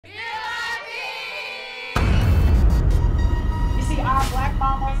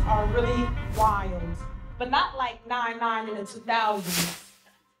are really wild, but not like 9/9 in the 2000s,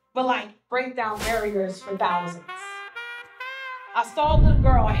 but like break down barriers for thousands. I saw a little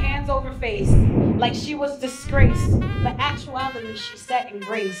girl, hands over face, like she was disgraced, but actuality she sat in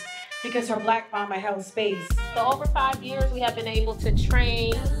grace because her black mama held space. So over 5 years, we have been able to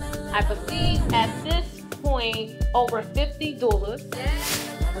train, I believe at this point, over 50 doulas.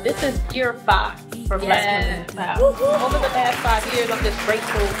 This is year 5 for Black Women's Power. Over the last 5 years, I'm just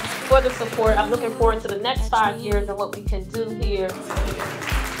grateful for the support. I'm looking forward to the next 5 years and what we can do here.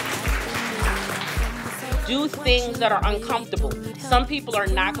 Do things that are uncomfortable. Some people are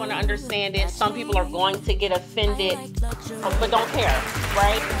not going to understand it. Some people are going to get offended, but don't care,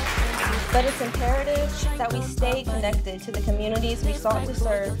 right? But it's imperative that we stay connected to the communities we sought to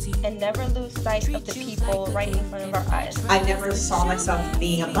serve and never lose sight of the people right in front of our eyes. I never saw myself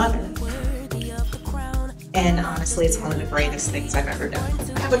being a mother. And honestly, it's one of the greatest things I've ever done.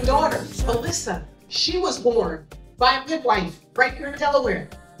 I have a daughter, Alyssa. She was born by a midwife right here in Delaware.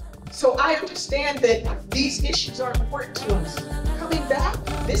 So I understand that these issues are important to us. Coming back,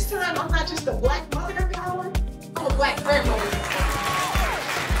 this time I'm not just a black mother in power, I'm a black grandmother.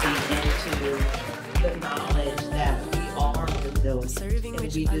 Into the knowledge that we are resilient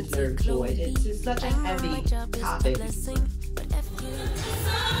and we deserve joy. It's such a heavy topic.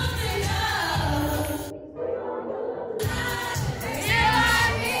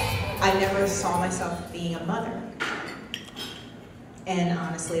 I never saw myself being a mother. And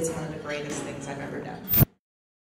honestly, it's one of the greatest things I've ever done.